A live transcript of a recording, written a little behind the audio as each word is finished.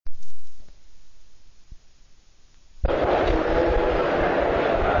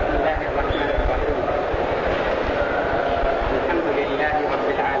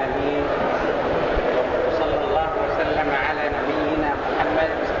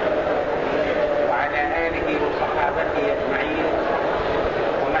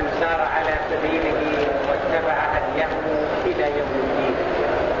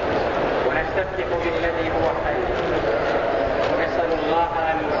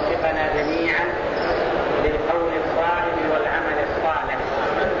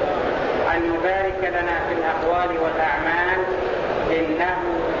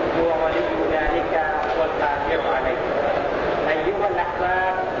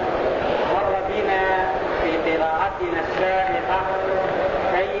الأحباب، مر بنا في قراءتنا السابقة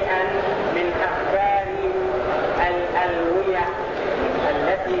شيئا من أخبار الألوية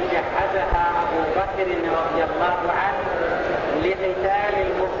التي جهزها أبو بكر رضي الله عنه لقتال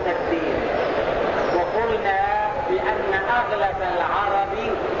المرتدين، وقلنا بأن أغلب العرب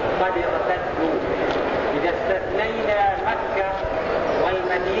قد ارتدوا إذا استثنينا مكة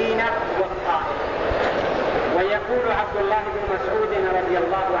والمدينة والطائف. ويقول عبد الله بن مسعود رضي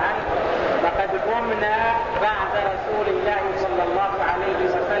الله عنه: لقد قمنا بعد رسول الله صلى الله عليه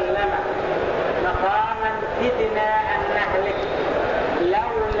وسلم مقاما كدنا أن نهلك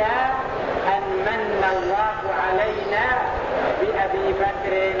لولا أن من الله علينا بأبي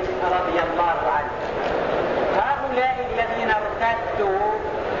بكر رضي الله عنه. هؤلاء الذين ارتدوا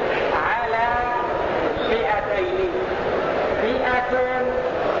على فئتين: فئة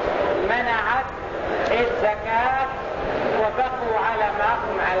منعت الزكاة وبقوا على ما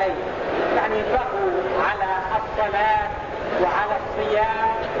هم عليه، يعني بقوا على الصلاة وعلى الصيام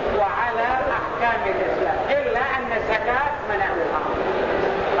وعلى أحكام الإسلام، إلا أن الزكاة منعوها.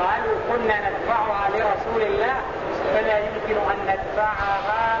 قالوا: كنا ندفعها لرسول الله فلا يمكن أن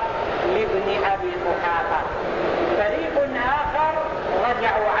ندفعها لابن أبي قحافة. فريق آخر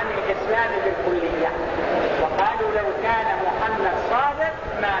رجعوا عن الإسلام بالكلية وقالوا: لو كان محمد صادق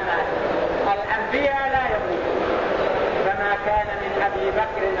ما مات، الأنبياء لا يموتون. فما كان من أبي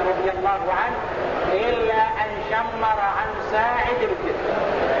بكر رضي الله عنه إلا أن شمر عن ساعد الجسر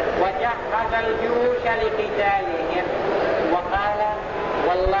وجهز الجيوش لقتالهم، وقال: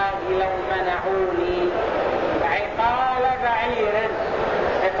 والله لو منعوني عقال بعير.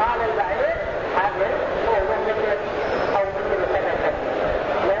 عقال البعير حبل هو مثل أو مثل سنة.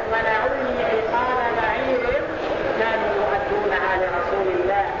 لو منعوني عقال بعير كانوا يؤدونها لرسول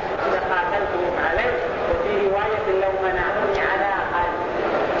الله لقاتلتهم عليه. وفي رواية: لو منعوني على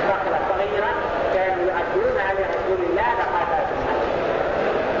صخرة صغيرة كانوا يؤدونها لرسول الله لقاتلتهم عليه.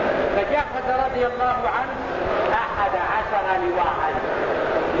 فجهز رضي الله عنه 11 لواء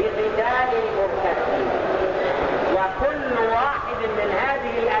لقتال المرتدين، وكل واحد من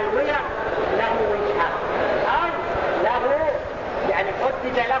هذه الألوية له وجهة، أي له يعني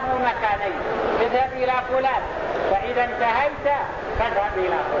حدد له مكانين: اذهب إلى فلان، فإذا انتهيت فاذهب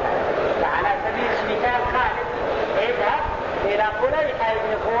إلى فلان. فعلى سبيل المثال خالد: اذهب إلى فليحة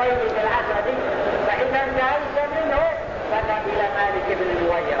بن خويلد الأسدي، فإذا انتهيت منه فاذهب إلى مالك بن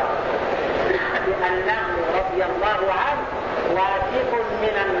النويرة، لأنه رضي الله عنه واثق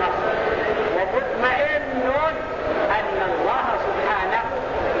من النصر ومطمئن أن الله سبحانه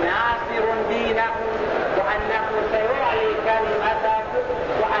ناصر دينه، وأنه سيعلي كلمته،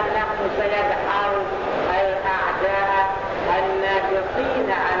 وأنه سيدحر الأعداء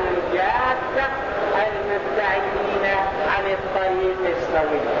الناقصين عن الجادة المبتعدين عن الطريق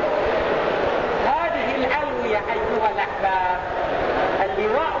السوي. هذه الألوية أيها الأحباب: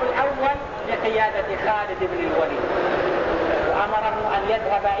 اللواء الأول بقيادة خالد بن الوليد، وأمره أن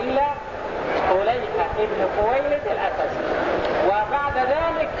يذهب إلى حليفة بن خويلد الأسدي، وبعد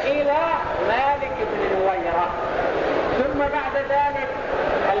ذلك إلى مالك بن النويرة، ثم بعد ذلك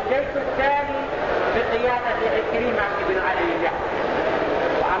الجيش الثاني بقيادة عكرمة بن علي،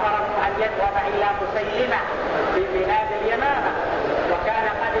 وأمره أن يذهب إلى مسيلمة في بلاد اليمامة، وكان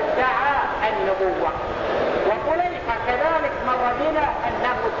قد ادعى النبوة. وحليفة كذلك مر بنا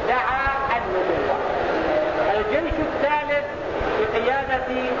أنه ادعى النبوة. الجيش الثالث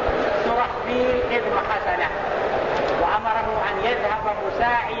بقيادة سرحبيل ابن حسنة، وأمره أن يذهب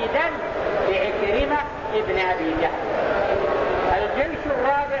مساعدا لعكرمة ابن أبي جهل. الجيش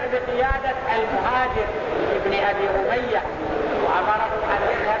الرابع بقيادة المهاجر ابن أبي أمية، وأمره أن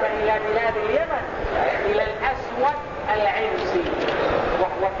يذهب إلى بلاد اليمن إلى الأسود العنسي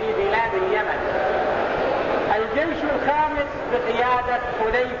وهو في بلاد اليمن. الجيش الخامس بقيادة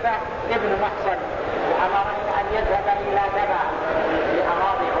حذيفة ابن محصن، وأمره أن يذهب إلى دبع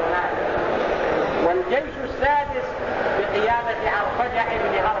لأراضي عمان. والجيش السادس بقيادة عرفجة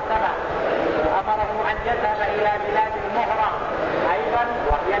ابن هرثمة، وأمره أن يذهب إلى بلاد المهرة أيضا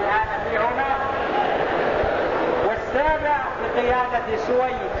وهي الآن في عمان. والسابع بقيادة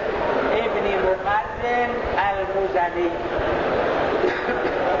سويد ابن مقرن المزني،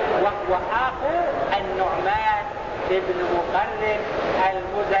 وهو أخو النعمان ابن مقرن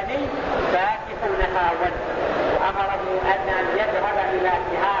المزني فاكح نهاون، وأمره أن يذهب إلى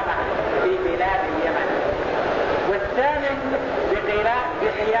تهامة في بلاد اليمن. والثامن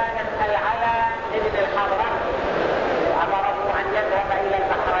بقيادة العلا ابن الحضرم، وأمره أن يذهب إلى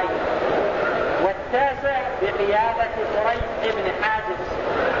البحرين. والتاسع بقيادة قريش ابن حاجز،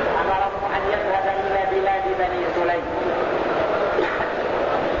 أمره أن يذهب إلى بلاد بني سليم.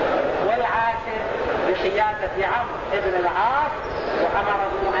 عمرو بن العاص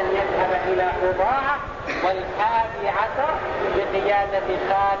وأمره أن يذهب إلى قضاعة، والحادي عشر بقيادة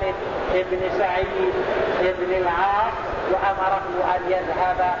خالد بن سعيد بن العاص وأمره أن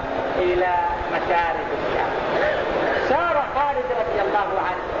يذهب إلى مشارق الشام. سار خالد رضي الله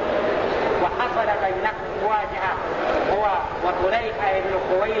عنه وحصل بينهم مواجهة هو وطليحة بن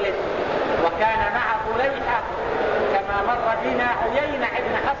خويلد، وكان مع طليحة كما مر بنا عيينة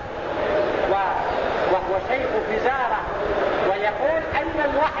بن حصن وهو شيخ فزارة، ويقول أين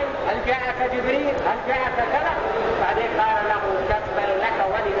الوحي؟ هل جاءك جبريل؟ هل جاءك كذا؟ بعدين قال له تبا لك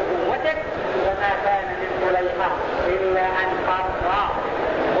ولنبوتك، فما كان من طليحة إلا أن قرر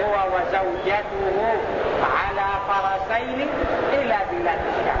هو وزوجته على فرسين إلى بلاد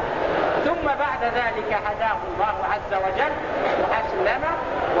الشام. ثم بعد ذلك هداه الله عز وجل وأسلم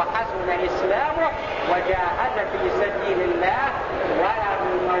وحسن إسلامه وجاهد في سبيل الله، وله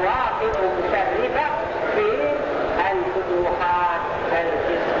مواقف مشرفة في الفتوحات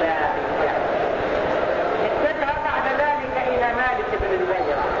الإسلامية. اتجه بعد ذلك إلى مالك بن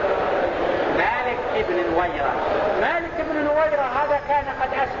النويرة. مالك بن النويرة هذا كان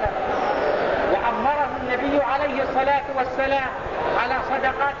قد أسلم، وأمره النبي عليه الصلاة والسلام على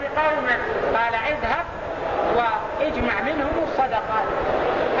صدقات قومه، قال اذهب واجمع منهم الصدقات،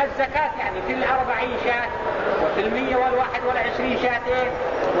 الزكاة يعني في 40 شاة، وفي 121 شاتين،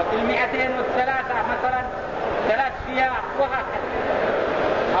 وفي 203 مثلا 3 شياه، وهكذا،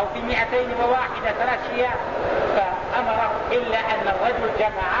 أو في 201 3 شياه. فأمره إلا أن الرجل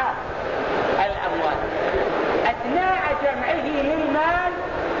جمع الأموال. أثناء جمعه للمال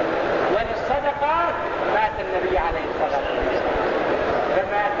وللصدقات مات النبي عليه الصلاة والسلام،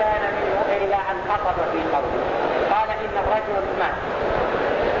 فما كان منه إلا أن خطب في قوله قال إن الرجل مات.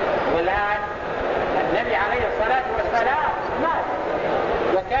 والآن النبي عليه الصلاة والسلام مات،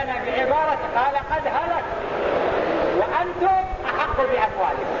 وكان بعبارة قال قد هلك وأنتم أحق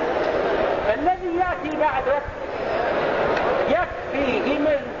بأموالكم، فالذي يأتي بعده يكفيه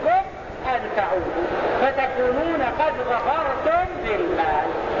منكم أن تعودوا فتكونون قد غفرتم بالمال.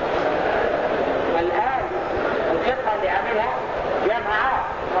 والآن الخطة اللي عملها جمع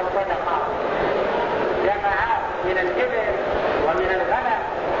الصدقات، جمع من الإبل ومن الغنم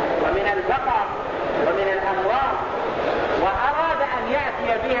ومن البقر ومن الأموال، وأراد أن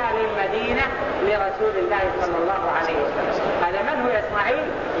يأتي بها للمدينة لرسول الله صلى الله عليه وسلم. هذا من هو يا إسماعيل؟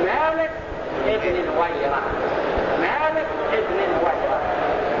 مالك ابن نويرة. مالك ابن نويرة.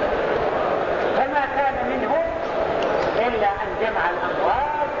 فما كان منه إلا أن جمع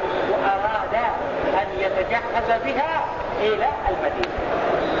الأموال وأراد أن يتجهز بها إلى المدينة.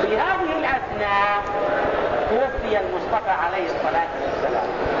 في هذه الأثناء توفي المصطفى عليه الصلاة والسلام،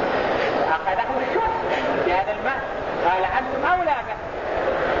 أخذه الشرط بهذا المال، قال أنتم أولى به،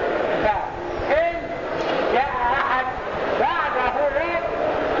 فإن جاء أحد بعده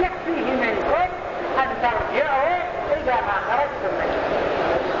يكفيه منكم أن ترجعوا إذا ما خرجتم منه،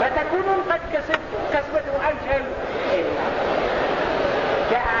 فتكونوا قد كسبتوا أي شيء.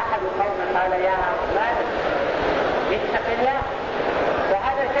 جاء أحد قوم قال يا مالك اتق الله،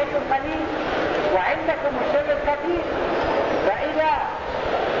 فهذا شيء قليل وعندكم الشيء الكثير، فإذا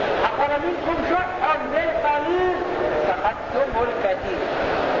حصل منكم شح بالقليل فقدتم الكثير.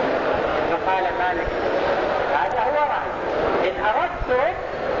 فقال مالك هذا هو رأي، إن أردتم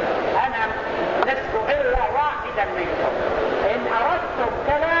أنا لست إلا واحدا منكم، إن أردتم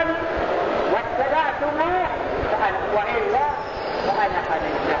كلامي واتبعتموه وإلا فأنا قد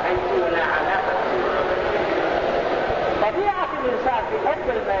انتهيت ولا علاقة. طبيعة الإنسان في حب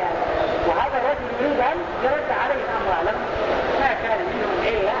المال، وهذا الرجل يريد أن يرد عليه أموالهم، ما كان منهم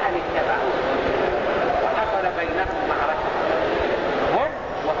إلا أن اتبعوه، وحصل بينهم معركة هم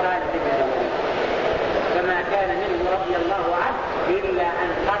وخالد بن الوليد، فما كان منهم رضي الله عنه إلا أن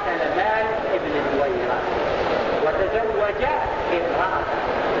قتل مالك ابن النويرة وتزوج امرأة.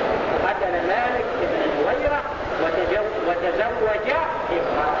 قتل مالك ابن النويرة وتزوج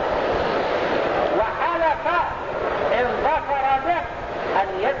امرأة، وحلف إن ظفر به أن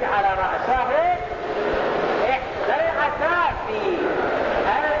يجعل رأسه إحدى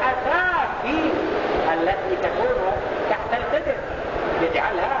الأسافي التي تكون تحت القدر،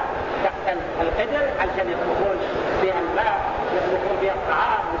 يجعلها تحت القدر علشان يطبخون بها الماء، يطبخون بها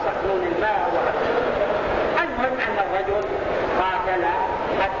الطعام، يسخنون الماء وهكذا. المهم أن الرجل قاتل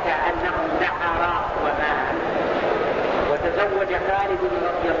حتى أنه نحر ومات، وتزوج خالد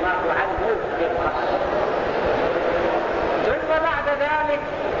رضي الله عنه بامرأة. ثم بعد ذلك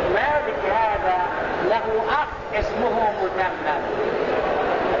مالك هذا له أخ اسمه متمم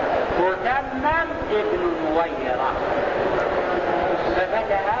ابن نويرة،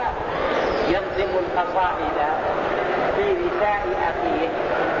 فبدأ ينظر ينظم القصائد في رثاء أخيه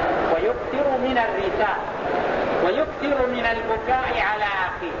ويكثر من الرثاء ويكثر من البكاء على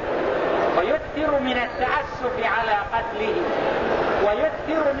أخيه ويكثر من التأسف على قتله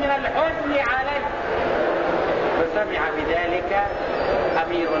ويكثر من الحزن عليه. وسمع بذلك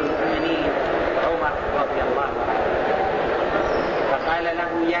أمير المؤمنين عمر رضي الله عنه فقال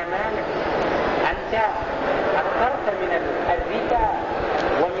له: يا مالك، أنت أكثرت من الرثاء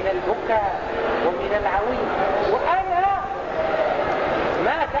ومن البكاء ومن العويل، وأنا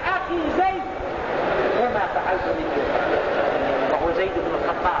مات أخي زيد وما فعلت منه. وهو زيد بن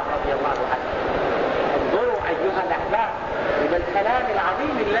الخطاب رضي الله عنه. انظروا أيها الأحباب إلى الكلام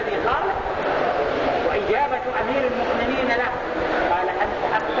العظيم الذي قاله وإجابة أمير المؤمنين له. قال: أنت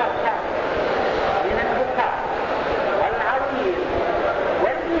أكثرت من البكاء والعويل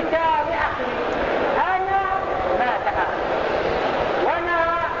والرثاء لأخي، أنا مات أخي وأنا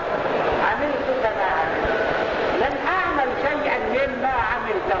عملت كما عملت، لن أعمل شيئا مما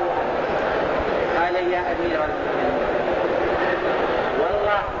عملته. قال: يا أمير المؤمنين،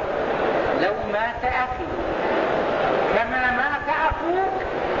 والله لو مات أخي كما مات أخوك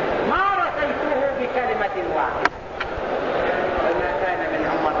ما رثيته بكلمة واحدة. فما كان من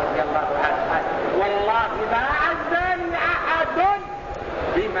عمر رضي الله عنه: والله ما عزاني أحد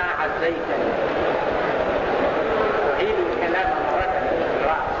بما عزيتني. أعيد الكلام مرة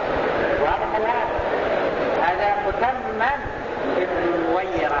أخرى. واضح الآن؟ هذا متمم ابن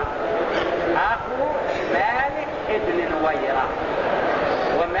نويرة أخو مالك ابن نويرة.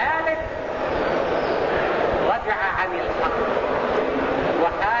 ومالك رجع عن الحق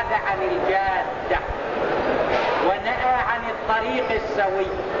وحاد عن الجادة ونأى عن الطريق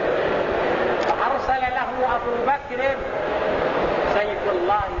السوي، فأرسل له أبو بكر سيف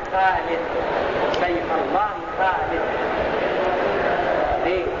الله خالد، سيف الله خالد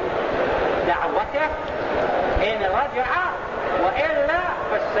لدعوته إن رجع، وإلا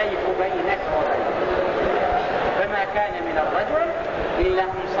فالسيف بينك وبينه. فما كان من الرجل إلا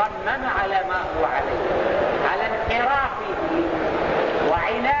أن صمم على ما هو عليه، على انحرافه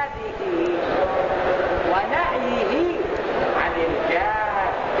وعناده ونهيه عن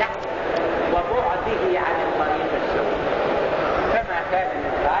الجادة وبعده عن الطريق السوي. فما كان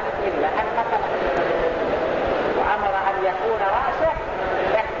من ذلك إلا أن قتله، وأمر أن يكون رأسه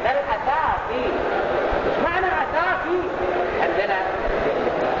إحدى الأسافي. معنى أسافي عندنا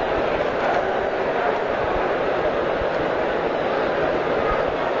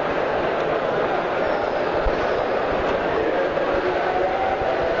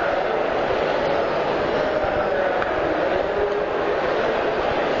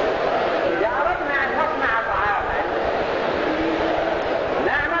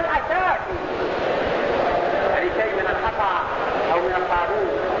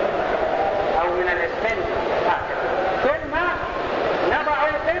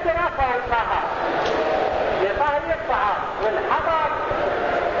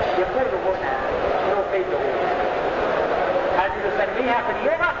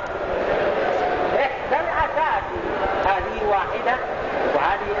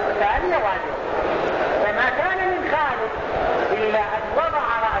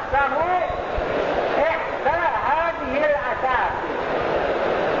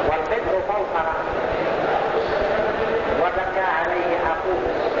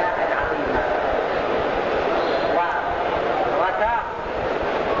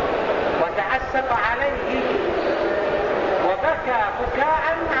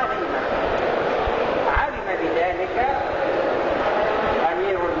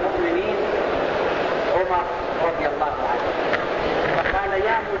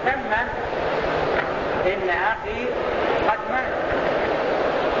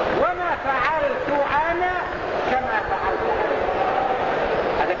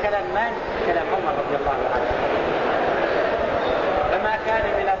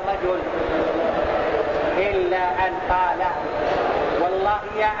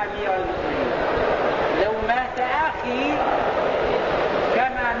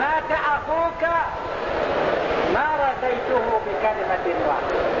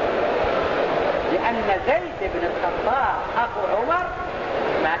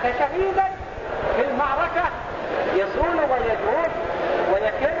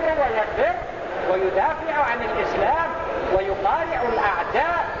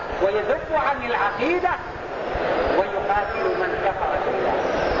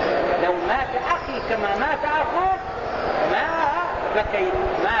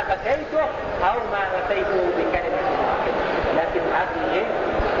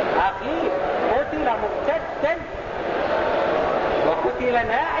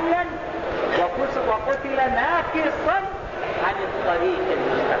وقتل ناكصا عن الطريق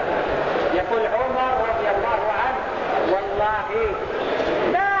المستقيم. يقول عمر رضي الله عنه: والله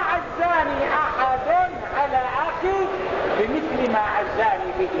لا عزاني أحد على أخي بمثل ما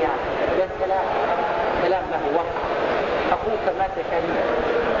عزاني به هذا. كلام له وقع. أخوك مات شهيد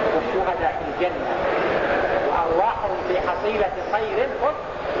والشهداء في الجنة وأرواحهم في حصيلة خير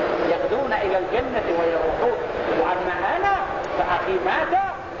يغدون إلى الجنة ويروحون، وأما أنا فأخي مات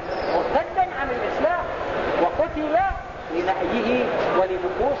مرتدا عن الإسلام وقتل لنهيه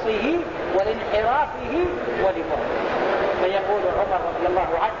ولنقوصه ولانحرافه ولبعده. فيقول عمر رضي الله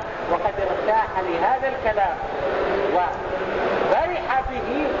عنه وقد ارتاح لهذا الكلام وفرح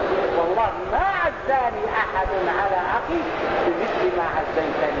به: والله ما عزاني أحد على أخي بمثل ما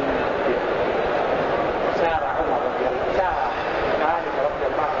عزيتني به. سار عمر رضي الله سار مالك رضي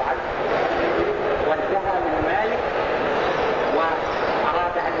الله عنه وانتهى من مالك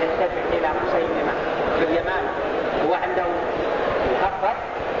وأراد أن يتجه إلى مسيلمة في اليمن. هو عنده مخطط: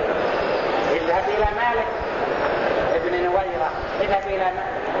 اذهب إلى مالك ابن نويرة، اذهب إلى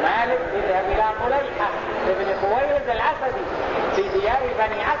مالك، اذهب إلى طليحة ابن خويلد العسدي في ديار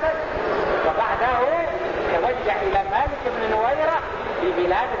بني عسد، وبعده توجه إلى مالك ابن نويرة في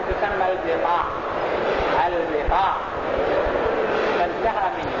بلاد تسمى البقاع. فانتهى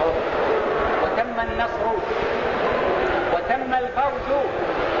منه وتم النصر وتم الفوز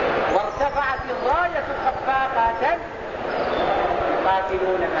وارتفعت الراية خفاقة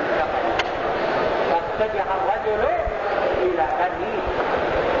يقاتلون من كفر. فاتجه الرجل إلى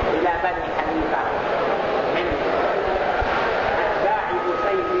بني حنيفة من أتباع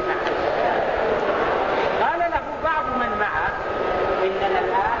مسيلمة الكذاب. قال له بعض من معه: إننا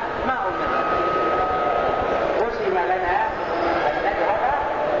الآن ما أمنا، قسم لنا أن نذهب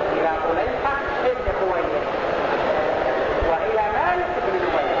إلى طليحة ابن خويلد وإلى مالك بن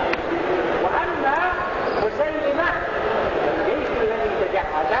نويرة، وأما مسيلمة الجيش الذي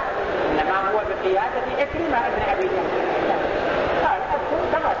تجهز إنما هو بقيادة إكرمة ابن أبي جهل. قال: أكون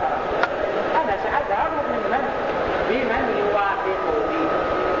كما ترى، أنا سأذهب بمن يوافقني.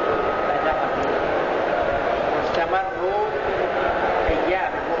 فذهبوا واستمروا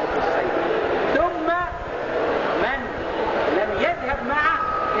أيام مرت السيف، ثم من لم يذهب معه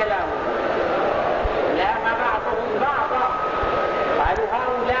كلامه لام بعضهم بعضا، قالوا: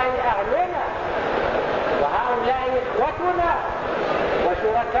 هؤلاء أهلنا وهؤلاء إخوتنا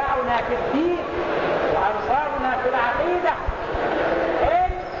وشركاؤنا في الدين وأنصارنا في العقيدة،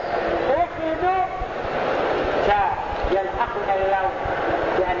 إن أخذوا سيلحقنا اليوم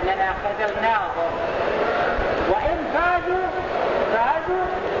بأننا خذلناهم، وإن فازوا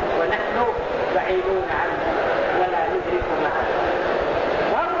ونحن بعيدون عنهم ولا ندرك معهم.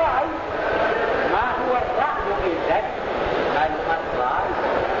 والرأي ما هو الرأي إذن؟ قالوا: الرأي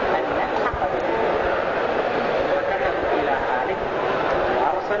أن نلحق بهم. فكتبوا إلى خالد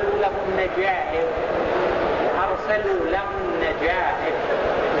وأرسلوا لهم نجائب.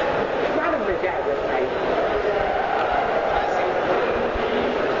 معنى النجائب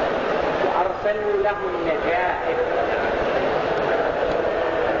وأرسلوا لهم النجائب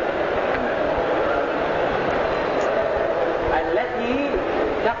التي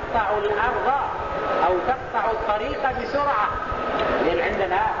تقطع الأرض أو تقطع الطريق بسرعة. لأن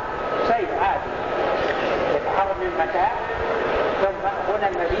عندنا سيف عادي يتحرك من مكان، ثم هنا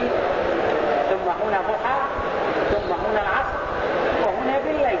المدينة، ثم هنا ضحى، ثم هنا العصر، وهنا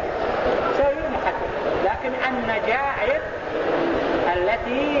بالليل، سير محدد. لكن النجائب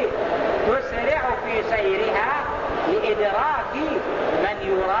التي تسرع في سيرها لإدراك من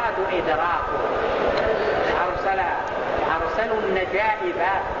يراد إدراكه. أرسلوا النجائب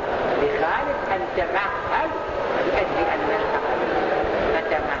لخالد أن تمهل لأجل أن نلحق،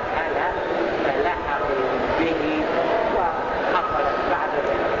 فتمهل فلحقوا به. وحصلت بعد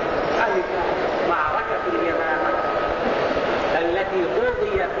ذلك معركة اليمامة التي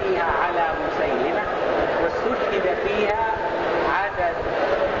قضي فيها على مسيلمة واستشهد فيها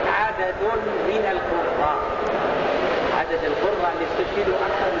عدد من القراء. عدد القراء اللي استشهدوا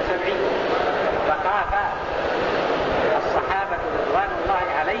أكثر من 70. فخاف الصحابة رضوان الله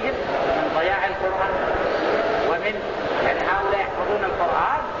عليهم من ضياع القرآن ومن هؤلاء يحفظون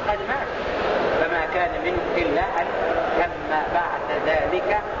القرآن قد مات، فما كان منه إلا أن تم بعد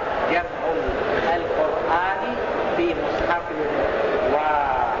ذلك جمع القرآن في مصحف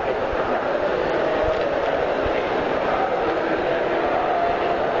واحد.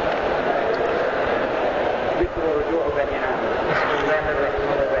 ذكر رجوع بني عامر. بسم الله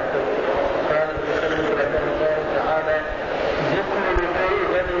الرحمن الرحيم. قال المصنف رحمه الله تعالى: ذكر رجوع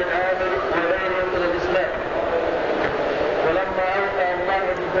بني عامر وغيرهم الى الاسلام. ولما اوقع الله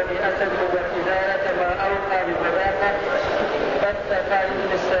ببني اسد موحدا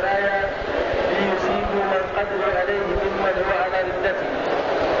خارجين السرايا ليصيبوا من قدروا عليه ممن هو على ردته.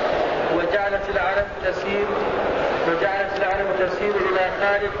 وجعلت العرب تسير إلى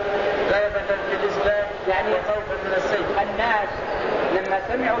خالد غيبة في الإسلام يعني وخوفا من السيف. الناس لما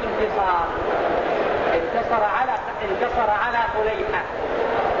سمعوا الانتصار انتصر على خليحة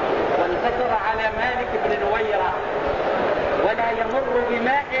وانتصر على مالك بن نويرة، ولا يمر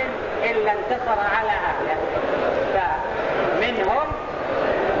بماء إلا انتصر على أهله. فمنهم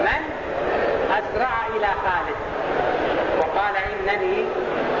من أسرع إلى خالد وقال إنني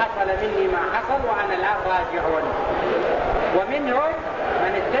حصل مني ما حصل وأنا الآن راجع. ومنهم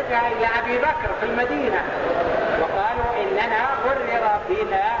من اتجه إلى أبي بكر في المدينة وقالوا إننا غرر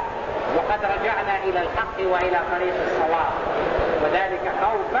بنا وقد رجعنا إلى الحق وإلى طريق الصواب، وذلك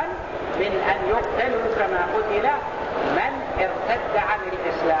خوفا من أن يقتلوا كما قتل من ارتد عن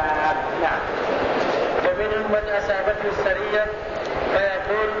الإسلام. نعم. ومنهم من أصابته السرية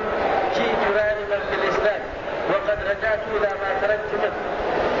فيقول جئت راغبا في الإسلام وقد رجعت إلى ما خرجت منه.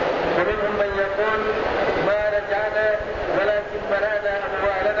 ومنهم من يقول ما رجعنا ولكن منعنا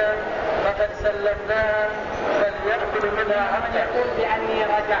أموالنا فقد سلمناها فليأكل منها من يقول بأني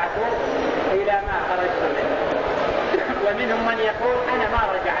رجعت إلى ما خرجت منه. ومنهم من يقول أنا ما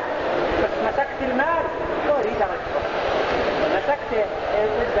رجعت بس مسكت المال أريد رجعه. مسكت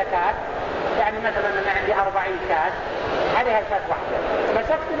الزكاة، يعني مثلا أنا عندي 40 كاس عليها كاس واحدة،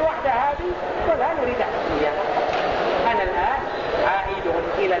 مسكت الواحدة هذه ولا نريد أحسنية، أنا الآن عائدهم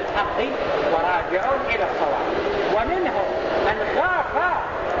إلى الحق وراجعون إلى الصواب. ومنهم من خاف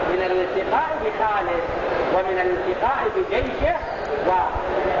من الالتقاء بخالد ومن الالتقاء بجيشه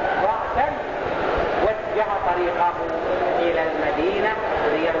ورأسا وجه طريقه إلى المدينة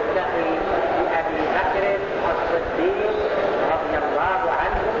ليلتقي بأبي بكر الصديق رضي الله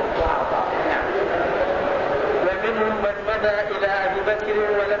عنه وأرضاه. نعم. ومنهم من مدى إلى أبي بكر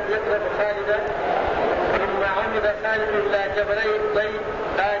ولم يقرب خالدا ثم عمد خالد إلى جبلي الطي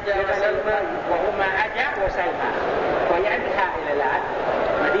آجا وسلمى، وهما أجا وسلمى، وهي عند حائل الآن،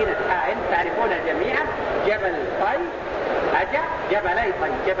 مدينة حائل تعرفونها جميعا. جبل طي أجا، جبلي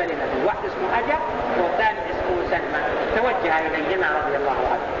طي، جبل نبي، واحد اسمه أجا والثاني اسمه سلمى، توجه إليهما رضي الله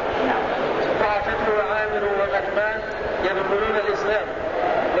عنه. نعم. فأخذه عامر وغتمان يدخلون الإسلام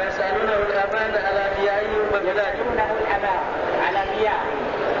ويسألونه الأمان على ديارهم وبلادهم. يسألونه الأمان على ديارهم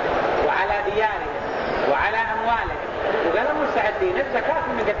وعلى ديارهم وعلى أموالهم، وقالوا مستعدين الزكاة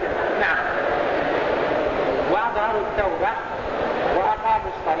نقدمها. نعم. وأظهروا التوبة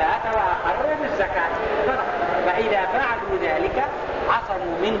وأقاموا الصلاة وأقروا بالزكاة. فإذا فعلوا ذلك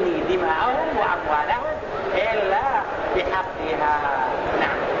عصموا مني دماءهم وأموالهم إلا بحقها.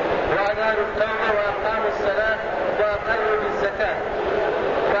 نعم. وأداروا التوبة وأقاموا الصلاة وأقروا بالزكاة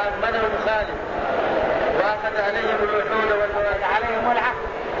فأمنهم خالد وأخذ عليهم الوحود والمواثيق. عليهم العهد،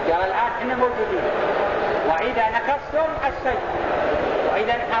 قال الآن إحنا موجودين، وإذا نكستم السيف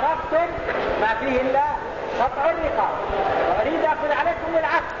وإذا انحرفتم ما فيه إلا قطع الرقاب، وأريد أخذ عليكم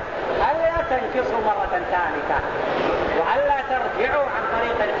العهد ألا تنكصوا مرة ثانية وألا ترجعوا عن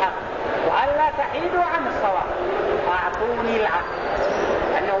طريق الحق وألا تحيدوا عن الصواب، أعطوني العهد.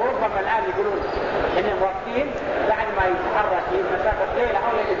 أنه ربما الآن يقولون إنهم واقفين بعد ما يتحرك مسافة ليلة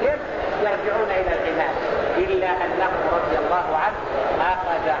أو ليلتين يرجعون إلى العباد، إلا أنه رضي الله عنه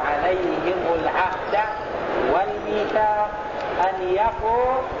أخذ عليهم العهد والميثاق أن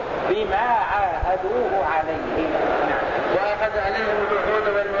يفوا بما عاهدوه عليه. نعم. وأخذ عليهم الوحود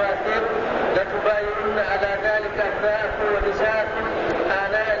والمواثيق لتبايعن على ذلك أبناءكم ونساءكم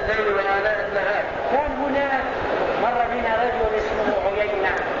آناء الليل وآناء النهار. كان هنا مر بنا رجل اسمه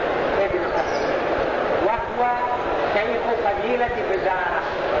عيينة ابن حسن، وهو شيخ قبيلة بزارة،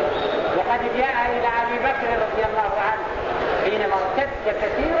 وقد جاء إلى أبي بكر رضي الله عنه حينما ارتد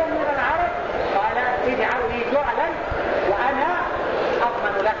كثير من العرب قال ادعوا لي جعلا وأنا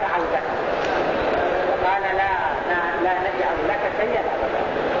أضمن لك عودك. قال لا نجعل لك شيئا أبدا.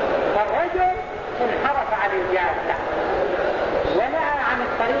 فالرجل انحرف عن الجادة ونهى عن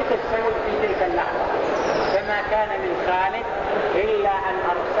الطريق السير في تلك اللحظة، فما كان من خالد إلا أن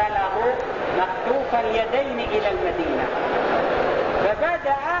أرسله مكتوف اليدين إلى المدينة.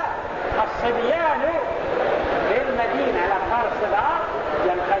 فبدأ الصبيان في المدينة الأطفال الصغار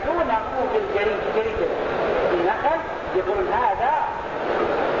ينخذونه بالجريد النخل، يقول هذا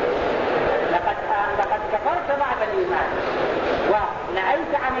لقد كفرت بعد الإيمان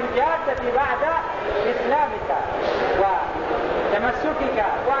ونأيت عن الجادة بعد إسلامك وتمسكك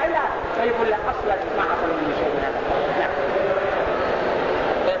وإلى، فيقول لك أصلا ما حصل من شيء هذا. نعم.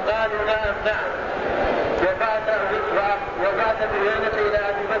 فقالوا نعم. وبعث بعيينة إلى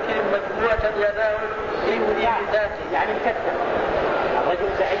أبي بكر مدفوعة يداه في ذاته، يعني مكتب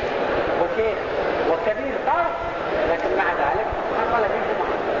رجل سعيد وشيخ وكبير فرق، لكن مع ذلك حصل منه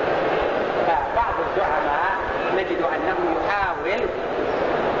محل. فبعض الزعماء نجد أنه يحاول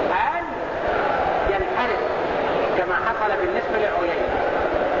أن ينحرف كما حصل بالنسبة لعيينة.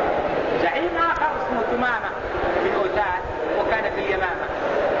 زعيم آخر اسمه تمامة بن أوتاد وكان في اليمامة،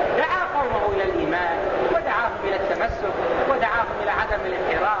 دعا قومه إلى الإيمان ودعاهم إلى التمسك ودعاهم إلى عدم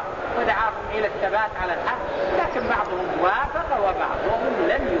الانحراف ودعاهم إلى الثبات على الحق، لكن بعضهم وافق وبعضهم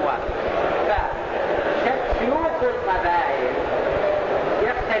لم يوافق. فشيوخ القبائل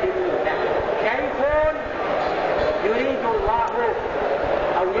يختلفون كيف يريد الله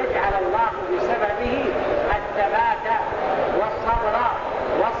أو يجعل الله بسببه الثبات والصبر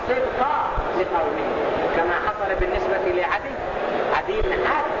والصدق لقومه، كما حصل بالنسبة لعدي بن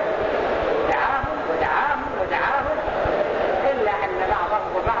حاتم، دعاهم إلا أن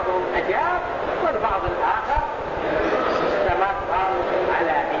بعضهم أجاب والبعض الآخر استمر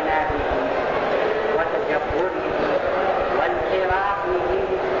على عناده وتجبره وانحرافه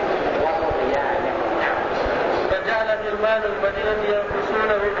وطغيانه. فجعل غلمان المدينة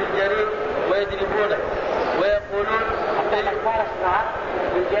ينقصونه بالجريد ويضربونه ويقولون حتى الأكبار الصغار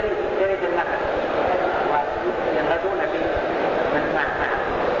بالجريد النخل وينغزون به من معه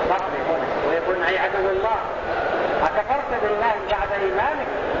ويقولون أي عدو الله أكفرت بالله بعد إيمانك،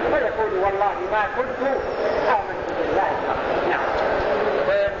 ويقول والله ما كنت آمنت بالله. نعم.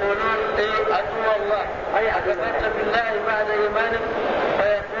 ويقولون أي عدو الله أكفرت بالله بعد إيمانك،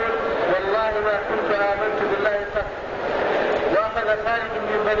 فيقول والله ما كنت آمنت بالله قط. وأخذ خالد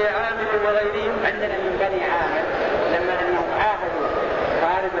من بني عامر وغيرهم. عندنا من بني عامر لما أنهم عاهدوا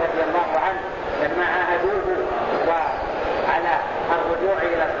خالد رضي الله عنه، لما عاهدوه وعلى الرجوع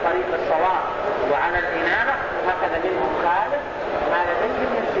إلى الطريق الصواب وعلى الإنابة، أخذ منهم خالد ما لديه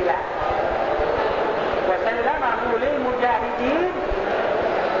من سلاح وسلمه للمجاهدين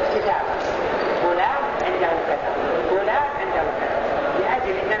كتابا، فلان عنده كتاب فلان عنده كتاب،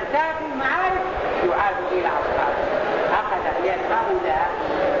 لأجل أن انتهت المعارك يعاد إلى أصحابه. أخذ لأن هؤلاء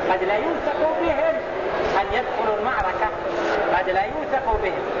قد لا يوثق بهم أن يدخلوا المعركة، قد لا يوثق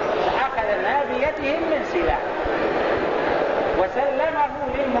بهم، فأخذ ما بيدهم من سلاح وسلمه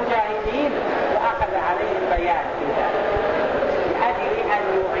للمجاهدين وأخذ عليهم بيان في ذلك لأجل أن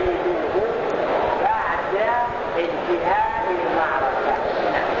يعيدوه بعد انتهاء المعركة.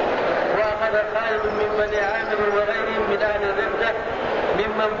 وأخذ خالد من بني عامر وغيرهم من أهل الردة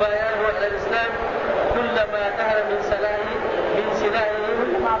ممن بايعوا على الإسلام كلما ظهر من سلاحه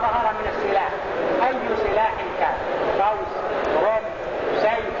كلما ظهر من السلاح، أي سلاح كان، قوس رمح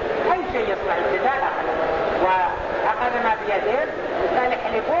سيف أي شيء يصنع القتال أخذه، وأخذ ما بيدين وقال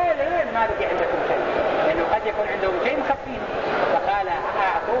احلفوا لي ما بقي عندكم شيء، لأنه قد يكون عندهم شيء مخفين، فقال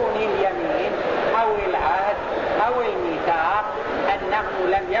أعطوني اليمين أو العهد أو الميثاق أنه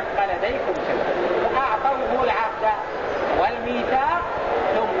لم يبق لديكم شيء، فأعطوه العهد والميثاق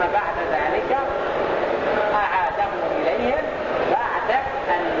ثم بعد ذلك أعادهم إليهم بعد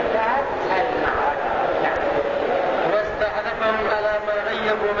أن انتهت المعركة. واستحلفهم على ما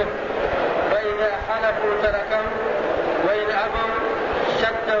غيبوا منه، فإذا حلفوا تركهم وإن أبوا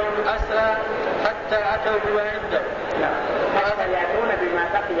شدهم أسرى حتى أتوا بما عندهم. حتى يأتون بما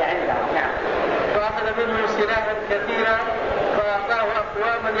بقي عندهم. فأخذ منهم سلاحا كثيرا فأعطاه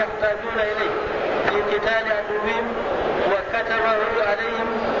أقواما يحتاجون إليه في قتال عدوهم وكتبه عليهم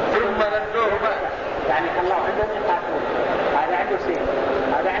ثم ردوه بعد. يعني الله عنده يقاتلون، هذا عنده سيف،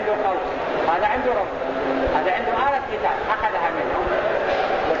 هذا عنده قوس، هذا عنده رمح، هذا عنده آلة قتال، أخذها منهم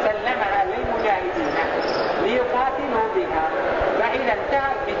وسلمها للمجاهدين ليقاتلوا بها، فإذا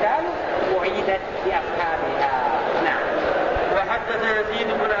انتهى القتال أعيدت لأصحابها. نعم. وحدث يزيد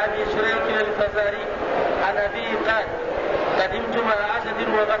بن أبي شريك الفزاري عن أبيه قال قدمت مع أسد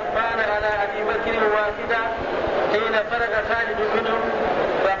وغطفان على أبي بكر وافدا حين فرغ خالد منهم،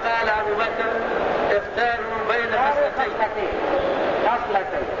 فقال أبو بكر اختاروا بين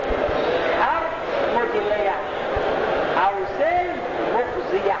خصلتين حرب مجلية أو سيف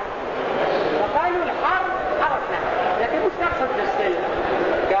مخزية، فقالوا الحرب عرفنا لكن مش نقصد بالسيف،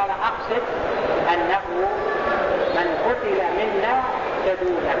 قال أقصد أنه من قتل منا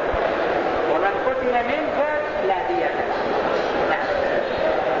تدونه ومن قتل منكم لا دية له.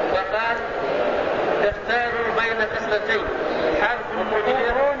 وقال اختاروا بين خصلتين حرب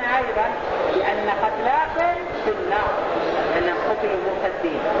مجلية أيضا لأن قتلاكم في النار لأنهم قتلوا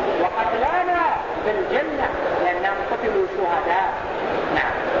مرتدين، وقتلانا في الجنة لأنهم قتلوا شهداء.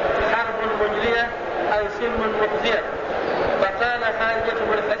 نعم. حرب مجلية أو سلم مخزية. فقال خارجة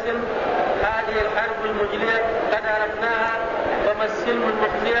بن الحسن هذه الحرب المجلية قد عرفناها، وما السلم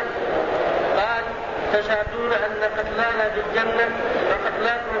المخزية؟ قال تشهدون أن قتلانا في الجنة وقتلانا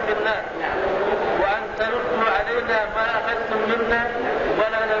إخلاكم في النار وأن تردوا علينا ما أخذتم منا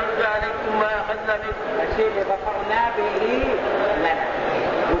ولا نرد عليكم ما أخذنا منكم. الشيء اللي ظفرنا به لنا